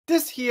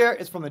This here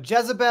is from the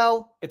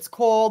Jezebel. It's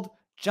called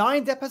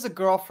Johnny Depp Has a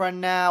Girlfriend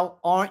Now.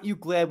 Aren't you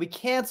glad we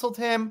canceled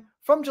him?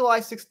 From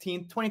July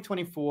 16th,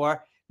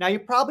 2024. Now, you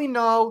probably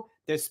know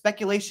there's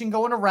speculation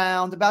going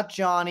around about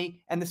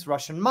Johnny and this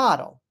Russian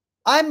model.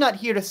 I'm not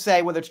here to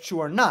say whether it's true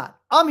or not.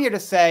 I'm here to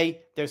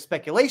say there's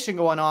speculation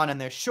going on, and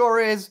there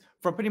sure is,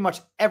 from pretty much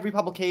every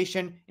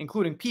publication,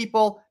 including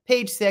People,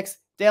 Page 6,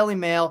 Daily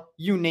Mail,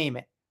 you name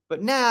it.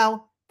 But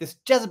now, this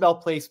Jezebel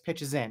place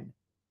pitches in.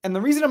 And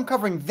the reason I'm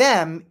covering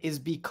them is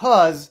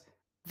because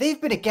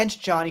they've been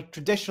against Johnny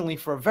traditionally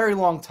for a very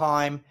long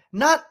time,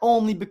 not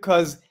only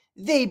because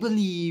they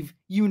believe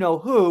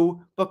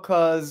you-know-who,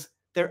 because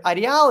their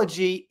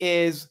ideology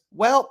is,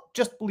 well,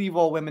 just believe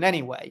all women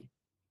anyway.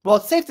 Well,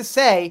 it's safe to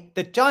say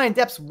that Johnny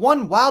Depp's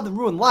one wild and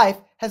ruined life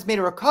has made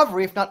a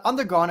recovery, if not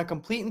undergone a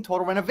complete and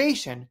total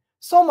renovation.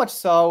 So much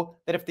so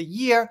that if the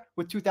year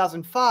were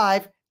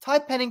 2005, Ty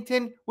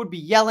Pennington would be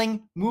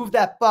yelling, "Move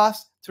that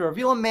bus," to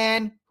reveal a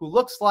man who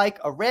looks like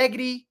a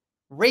raggedy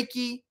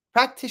Reiki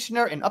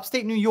practitioner in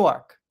upstate New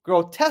York.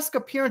 Grotesque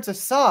appearance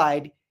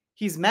aside,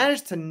 he's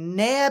managed to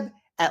nab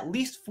at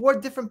least 4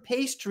 different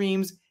pay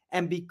streams,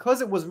 and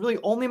because it was really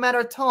only a matter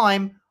of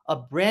time, a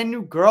brand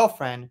new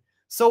girlfriend.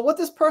 So what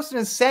this person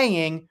is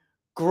saying,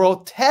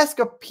 grotesque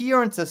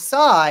appearance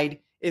aside,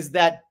 is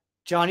that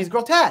Johnny's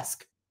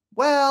grotesque.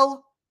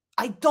 Well,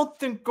 I don't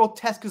think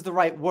grotesque is the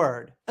right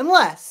word.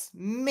 Unless,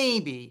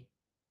 maybe,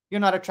 you're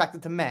not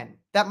attracted to men.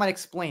 That might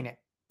explain it.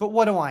 But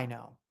what do I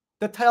know?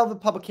 The title of the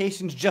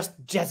publication's just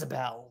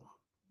Jezebel.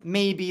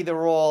 Maybe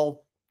they're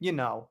all,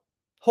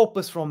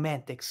 hopeless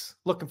romantics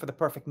looking for the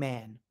perfect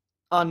man.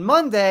 On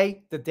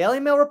Monday, the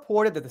Daily Mail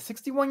reported that the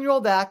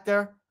 61-year-old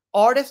actor,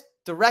 artist,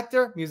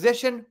 director,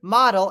 musician,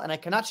 model, and I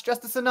cannot stress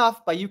this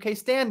enough by UK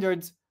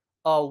standards,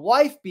 a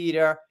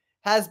wife-beater,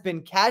 has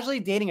been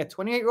casually dating a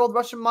 28-year-old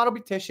Russian model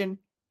beautician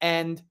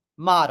and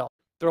model.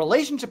 The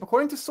relationship,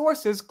 according to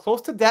sources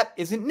close to Depp,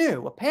 isn't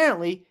new.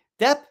 Apparently,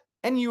 Depp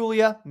and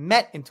Yulia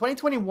met in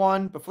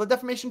 2021 before the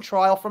defamation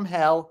trial from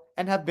hell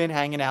and have been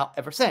hanging out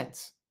ever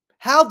since.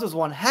 How does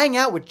one hang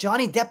out with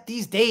Johnny Depp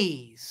these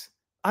days?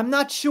 I'm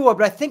not sure,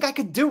 but I think I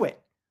could do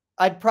it.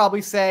 I'd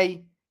probably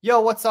say,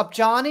 "Yo, what's up,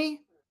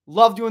 Johnny?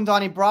 Loved you and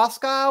Donnie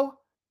Brasco.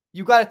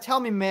 You gotta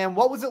tell me, man,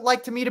 what was it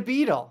like to meet a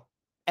Beatle?"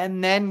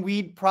 And then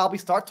we'd probably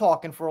start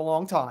talking for a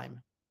long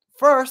time.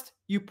 First,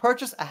 you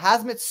purchase a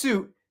hazmat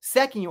suit.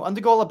 Second, you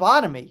undergo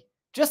lobotomy.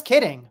 Just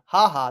kidding.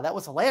 Haha, that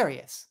was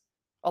hilarious.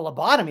 A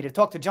lobotomy to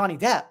talk to Johnny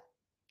Depp.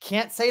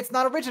 Can't say it's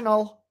not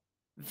original.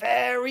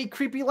 Very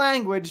creepy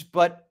language,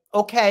 but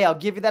okay, I'll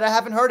give you that I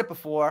haven't heard it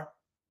before.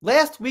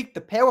 Last week, the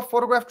pair were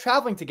photographed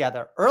traveling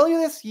together. Earlier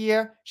this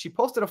year, she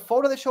posted a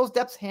photo that shows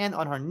Depp's hand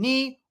on her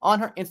knee on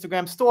her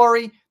Instagram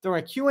story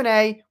during a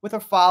Q&A with her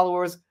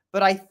followers,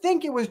 but I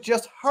think it was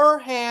just her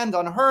hand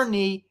on her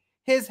knee,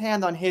 his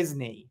hand on his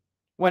knee.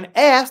 When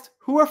asked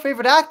who her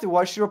favorite actor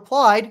was, she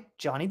replied,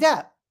 Johnny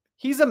Depp.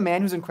 He's a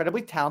man who's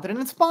incredibly talented and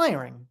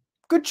inspiring.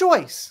 Good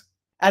choice.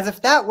 As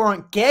if that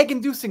weren't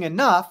gag-inducing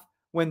enough,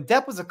 when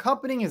Depp was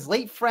accompanying his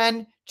late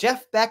friend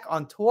Jeff Beck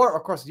on tour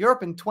across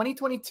Europe in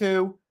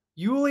 2022,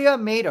 Yulia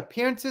made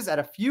appearances at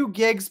a few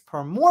gigs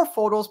per more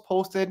photos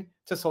posted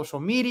to social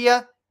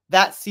media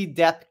that see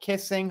Depp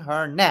kissing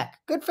her neck.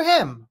 Good for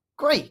him.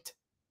 Great.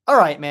 All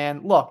right, man.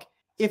 Look,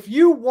 if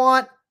you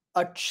want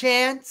a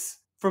chance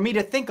for me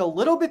to think a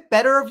little bit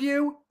better of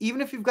you,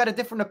 even if you've got a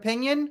different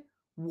opinion,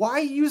 why are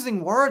you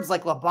using words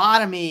like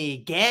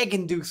lobotomy,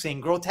 gag-inducing,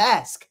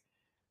 grotesque?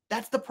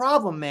 That's the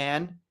problem,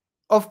 man.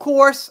 Of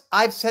course,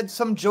 I've said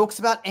some jokes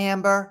about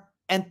Amber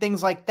and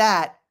things like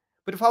that,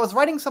 but if I was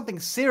writing something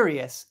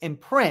serious in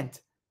print,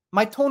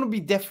 my tone would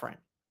be different.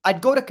 I'd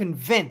go to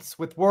convince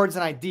with words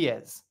and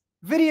ideas.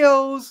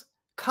 Videos,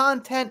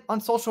 content on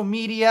social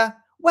media,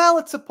 well,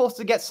 it's supposed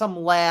to get some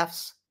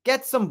laughs,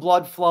 get some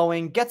blood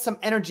flowing, get some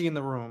energy in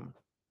the room.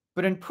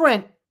 But in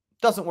print,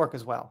 it doesn't work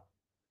as well.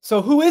 So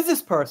who is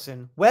this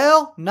person?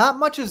 Well, not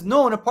much is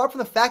known apart from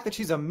the fact that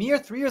she's a mere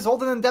 3 years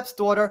older than Depp's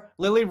daughter,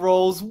 Lily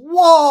Rose.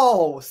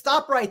 Whoa!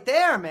 Stop right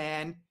there,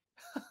 man.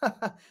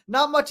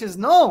 Not much is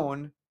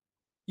known.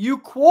 You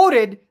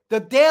quoted the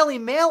Daily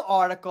Mail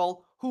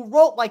article who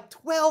wrote like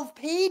 12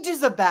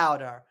 pages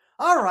about her.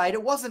 All right,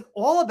 it wasn't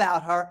all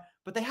about her,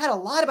 but they had a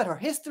lot about her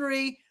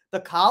history, the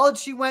college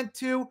she went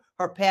to,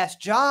 her past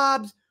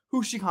jobs,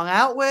 who she hung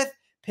out with,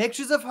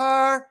 pictures of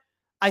her,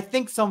 I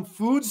think some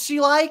foods she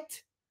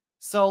liked.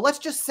 So let's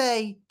just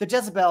say the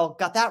Jezebel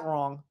got that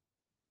wrong.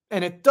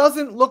 And it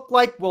doesn't look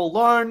like we'll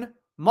learn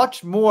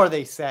much more,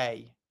 they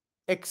say.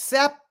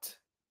 Except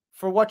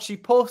for what she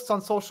posts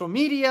on social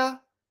media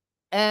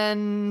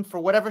and for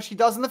whatever she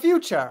does in the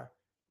future.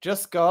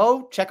 Just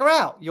go check her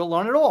out. You'll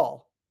learn it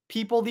all.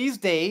 People these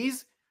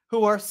days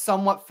who are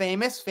somewhat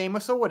famous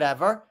or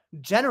whatever,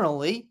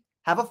 generally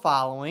have a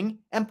following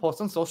and post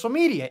on social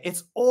media.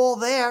 It's all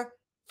there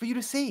for you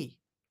to see.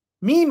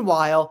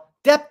 Meanwhile,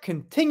 Depp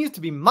continues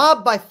to be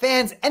mobbed by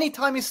fans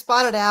anytime he's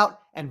spotted out,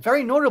 and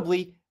very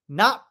notably,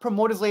 not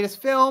promote his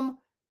latest film,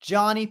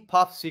 Johnny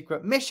Puff's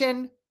Secret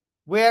Mission,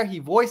 where he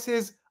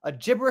voices a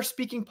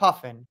gibberish-speaking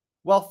puffin.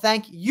 Well,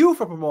 thank you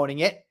for promoting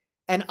it,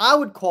 And I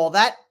would call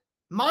that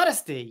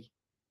modesty.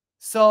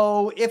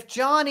 So if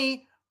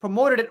Johnny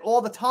promoted it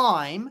all the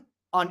time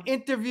on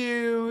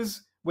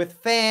interviews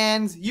with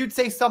fans, you'd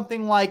say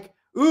something like,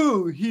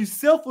 ooh, he's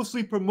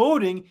selflessly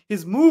promoting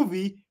his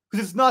movie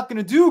because it's not going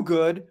to do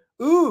good.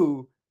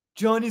 Ooh,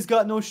 Johnny's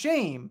got no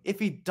shame. If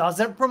he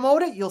doesn't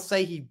promote it, you'll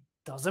say he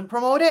doesn't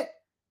promote it.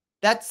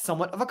 That's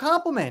somewhat of a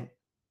compliment.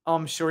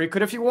 I'm sure he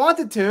could if he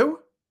wanted to.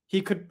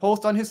 He could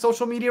post on his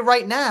social media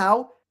right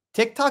now.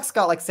 TikTok's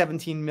got like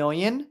 17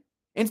 million.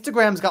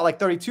 Instagram's got like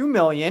 32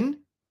 million.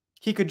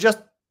 He could just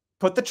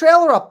put the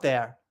trailer up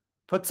there,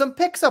 put some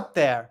pics up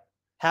there,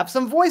 have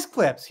some voice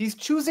clips. He's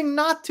choosing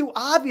not to,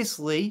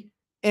 obviously,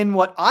 in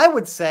what I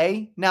would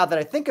say, now that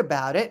I think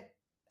about it,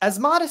 as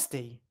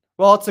modesty.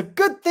 Well, it's a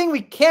good thing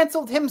we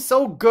canceled him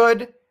so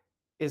good,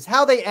 is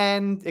how they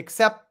end,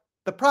 except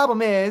the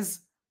problem is,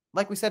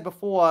 like we said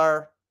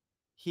before,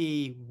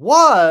 he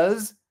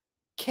was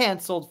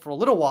canceled for a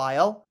little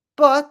while,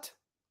 but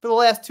for the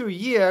last 2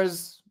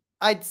 years,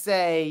 I'd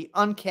say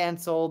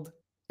uncanceled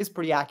is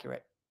pretty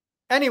accurate.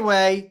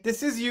 Anyway,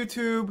 this is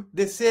YouTube.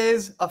 This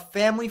is a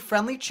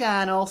family-friendly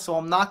channel, so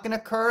I'm not going to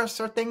curse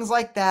or things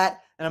like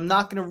that, and I'm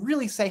not going to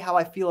really say how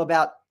I feel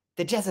about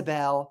the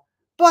Jezebel,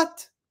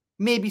 but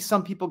maybe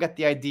some people get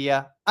the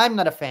idea. I'm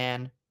not a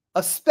fan,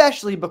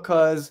 especially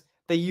because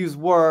they use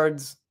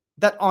words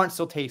that aren't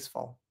so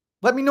tasteful.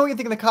 Let me know what you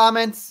think in the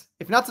comments.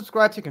 If you're not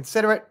subscribed to,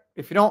 consider it.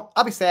 If you don't,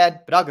 I'll be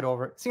sad, but I'll get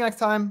over it. See you next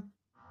time.